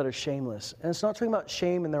about people that are shameless. And it's not talking about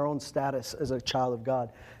shame in their own status as a child of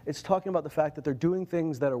God. It's talking about the fact that they're doing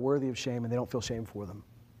things that are worthy of shame and they don't feel shame for them.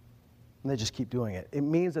 And they just keep doing it. It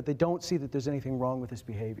means that they don't see that there's anything wrong with this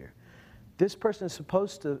behavior. This person is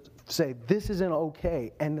supposed to say, this isn't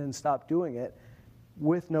okay, and then stop doing it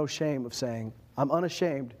with no shame of saying, I'm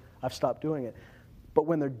unashamed, I've stopped doing it. But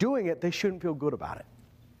when they're doing it, they shouldn't feel good about it.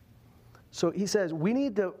 So he says, we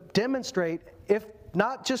need to demonstrate, if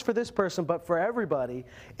not just for this person, but for everybody,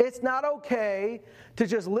 it's not okay to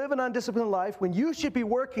just live an undisciplined life when you should be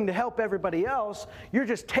working to help everybody else. You're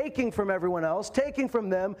just taking from everyone else, taking from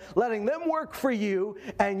them, letting them work for you,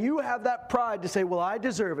 and you have that pride to say, well, I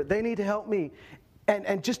deserve it. They need to help me.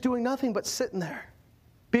 And just doing nothing but sitting there,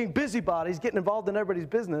 being busybodies, getting involved in everybody's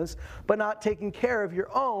business, but not taking care of your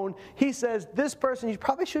own. He says, this person, you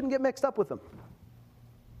probably shouldn't get mixed up with them.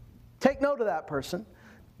 Take note of that person.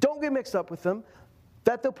 Don't get mixed up with them.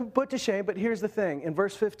 That they'll put to shame. But here's the thing. In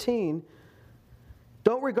verse 15,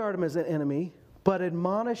 don't regard him as an enemy, but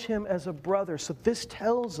admonish him as a brother. So this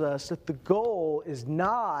tells us that the goal is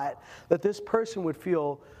not that this person would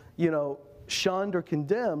feel, shunned or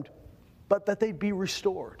condemned, but that they'd be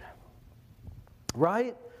restored.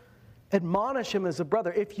 Right? Admonish him as a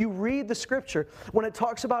brother. If you read the scripture, when it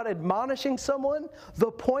talks about admonishing someone,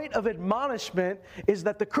 the point of admonishment is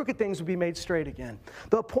that the crooked things would be made straight again.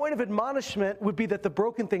 The point of admonishment would be that the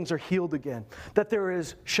broken things are healed again, that there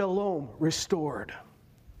is shalom restored.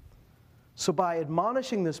 So by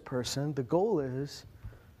admonishing this person, the goal is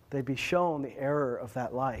they be shown the error of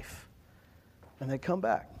that life, and they come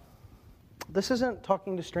back. This isn't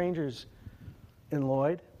talking to strangers in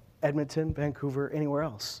Lloyd, Edmonton, Vancouver, anywhere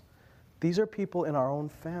else. These are people in our own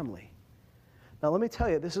family. Now, let me tell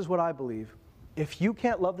you, this is what I believe. If you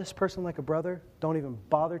can't love this person like a brother, don't even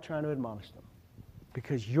bother trying to admonish them,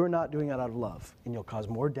 because you're not doing it out of love, and you'll cause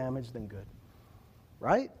more damage than good.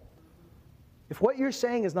 Right? If what you're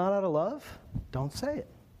saying is not out of love, don't say it.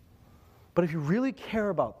 But if you really care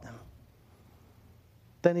about them,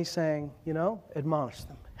 then he's saying, admonish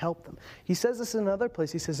them, help them. He says this in another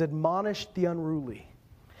place. He says, admonish the unruly.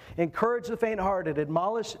 Encourage the faint-hearted.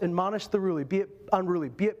 Admonish the unruly.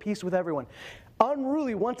 Be at peace with everyone.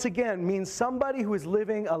 Unruly, once again, means somebody who is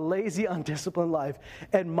living a lazy, undisciplined life.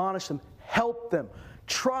 Admonish them. Help them.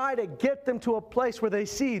 Try to get them to a place where they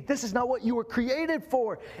see this is not what you were created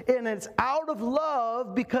for. And it's out of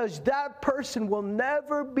love, because that person will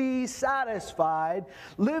never be satisfied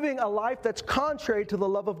living a life that's contrary to the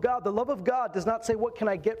love of God. The love of God does not say, what can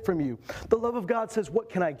I get from you? The love of God says, what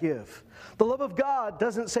can I give? The love of God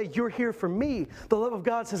doesn't say, you're here for me. The love of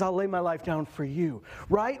God says, I'll lay my life down for you.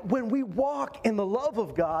 Right? When we walk in the love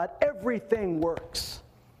of God, everything works.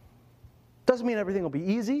 Doesn't mean everything will be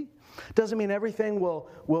easy. Doesn't mean everything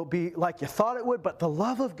will be like you thought it would, but the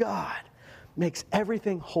love of God makes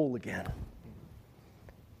everything whole again.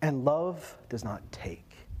 And love does not take.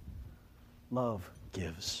 Love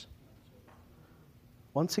gives.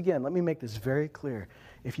 Once again, let me make this very clear.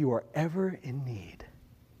 If you are ever in need,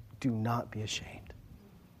 do not be ashamed.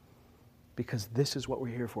 Because this is what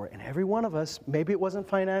we're here for. And every one of us, maybe it wasn't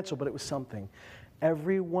financial, but it was something.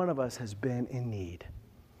 Every one of us has been in need.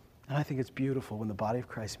 And I think it's beautiful when the body of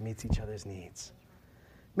Christ meets each other's needs.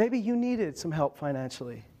 Maybe you needed some help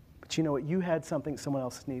financially, but you know what? You had something someone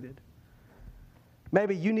else needed.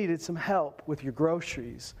 Maybe you needed some help with your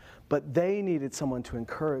groceries, but they needed someone to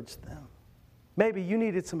encourage them. Maybe you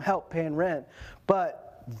needed some help paying rent,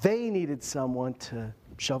 but they needed someone to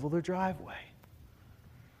shovel their driveway.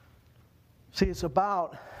 See, it's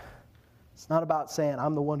not about saying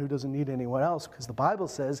I'm the one who doesn't need anyone else, because the Bible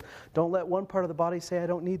says don't let one part of the body say I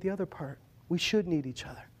don't need the other part. We should need each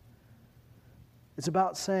other. It's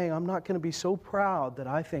about saying I'm not going to be so proud that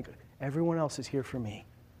I think everyone else is here for me.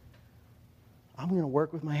 I'm going to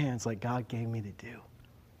work with my hands like God gave me to do.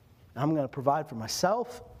 I'm going to provide for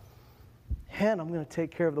myself, and I'm going to take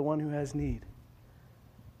care of the one who has need.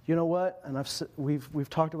 You know what? And we've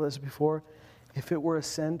talked about this before. If it were a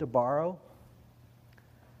sin to borrow,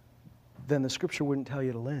 then the scripture wouldn't tell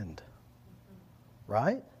you to lend.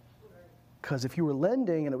 Right? Because if you were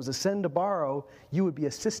lending and it was a sin to borrow, you would be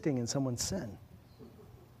assisting in someone's sin.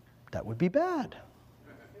 That would be bad.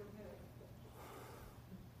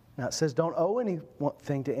 Now it says don't owe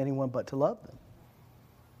anything to anyone but to love them.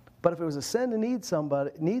 But if it was a sin to need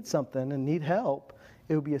something and need help,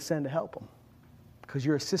 it would be a sin to help them. Because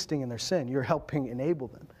you're assisting in their sin. You're helping enable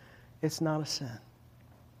them. It's not a sin.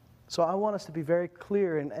 So I want us to be very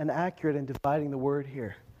clear and accurate in dividing the word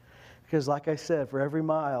here. Because like I said, for every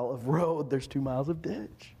mile of road, there's 2 miles of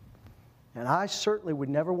ditch. And I certainly would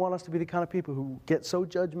never want us to be the kind of people who get so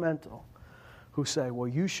judgmental, who say, well,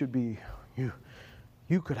 you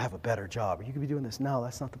could have a better job, or you could be doing this. No,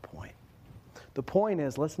 that's not the point. The point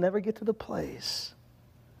is, let's never get to the place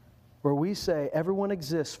where we say, everyone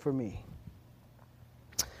exists for me.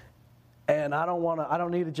 And I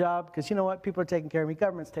don't need a job because you know what? People are taking care of me.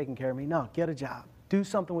 Government's taking care of me. No, get a job. Do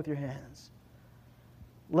something with your hands.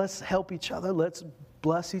 Let's help each other. Let's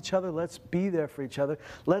bless each other. Let's be there for each other.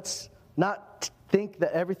 Let's not think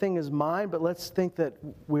that everything is mine, but let's think that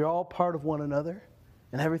we're all part of one another.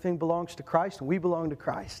 And everything belongs to Christ, and we belong to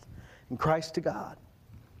Christ, and Christ to God.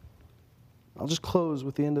 I'll just close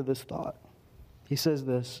with the end of this thought. He says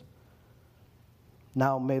this,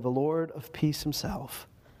 now may the Lord of peace himself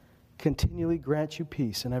continually grant you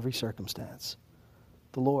peace in every circumstance.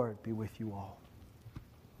 The Lord be with you all.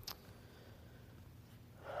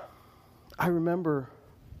 I remember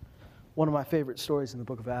one of my favorite stories in the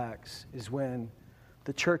book of Acts is when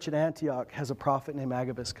the church at Antioch has a prophet named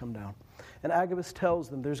Agabus come down. And Agabus tells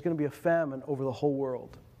them there's going to be a famine over the whole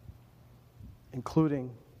world, including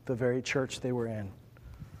the very church they were in,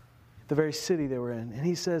 the very city they were in. And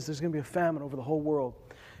he says there's going to be a famine over the whole world.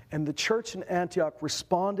 And the church in Antioch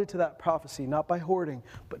responded to that prophecy, not by hoarding,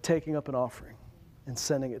 but taking up an offering and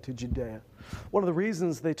sending it to Judea. One of the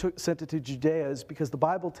reasons they sent it to Judea is because the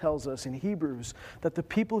Bible tells us in Hebrews that the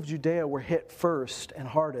people of Judea were hit first and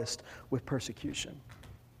hardest with persecution.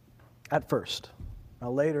 At first.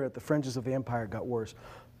 Now later, at the fringes of the empire, it got worse.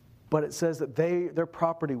 But it says that their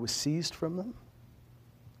property was seized from them.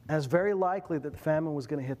 And it's very likely that the famine was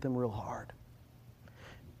going to hit them real hard.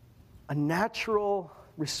 A natural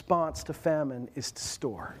response to famine is to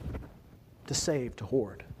store, to save, to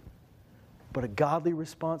hoard. But a godly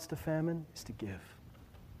response to famine is to give.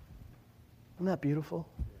 Isn't that beautiful?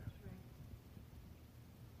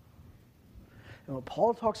 And when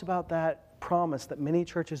Paul talks about that promise that many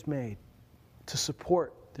churches made to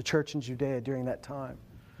support the church in Judea during that time,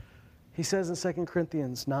 he says in 2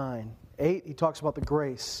 Corinthians 9:8, he talks about the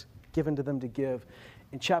grace given to them to give.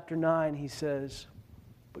 In chapter 9, he says,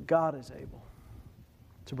 but God is able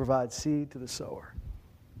to provide seed to the sower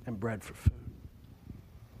and bread for food.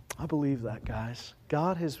 I believe that, guys.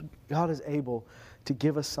 God is able to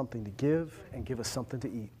give us something to give and give us something to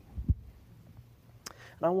eat.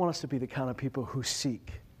 And I want us to be the kind of people who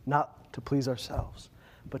seek not to please ourselves,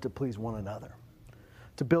 but to please one another,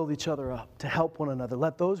 to build each other up, to help one another.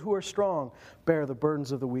 Let those who are strong bear the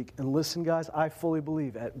burdens of the weak. And listen, guys, I fully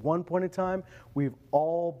believe at one point in time, we've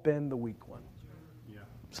all been the weak one. Yeah.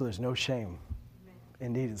 So there's no shame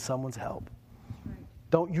in needing someone's help.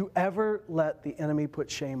 Don't you ever let the enemy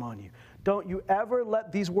put shame on you. Don't you ever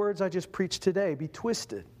let these words I just preached today be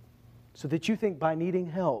twisted so that you think by needing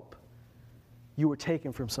help, you were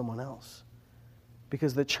taken from someone else.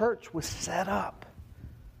 Because the church was set up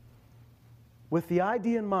with the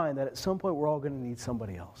idea in mind that at some point we're all going to need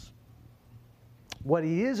somebody else. What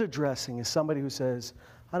he is addressing is somebody who says,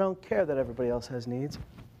 I don't care that everybody else has needs.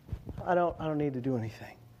 I don't need to do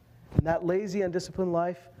anything. And that lazy, undisciplined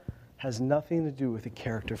life has nothing to do with the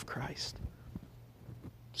character of Christ.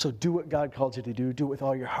 So do what God called you to do. Do it with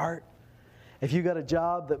all your heart. If you got a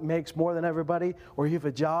job that makes more than everybody, or you have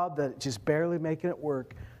a job that just barely making it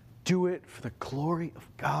work, do it for the glory of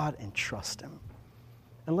God and trust Him.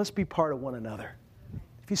 And let's be part of one another.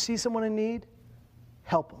 If you see someone in need,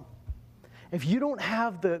 help them. If you don't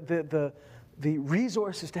have the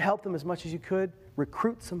resources to help them as much as you could,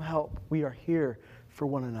 recruit some help. We are here for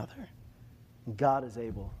one another. And God is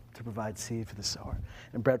able to provide seed for the sower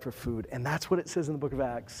and bread for food. And that's what it says in the book of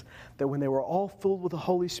Acts, that when they were all filled with the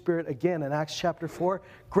Holy Spirit, again in Acts chapter 4,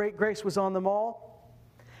 great grace was on them all.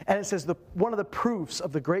 And it says one of the proofs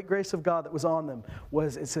of the great grace of God that was on them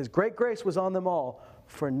was, it says, great grace was on them all,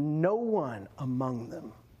 for no one among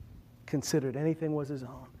them considered anything was his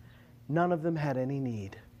own. None of them had any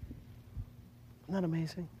need. Isn't that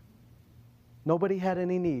amazing? Nobody had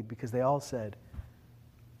any need because they all said,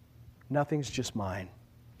 nothing's just mine.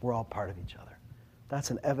 We're all part of each other. That's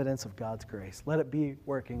an evidence of God's grace. Let it be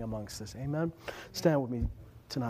working amongst us. Amen? Stand with me.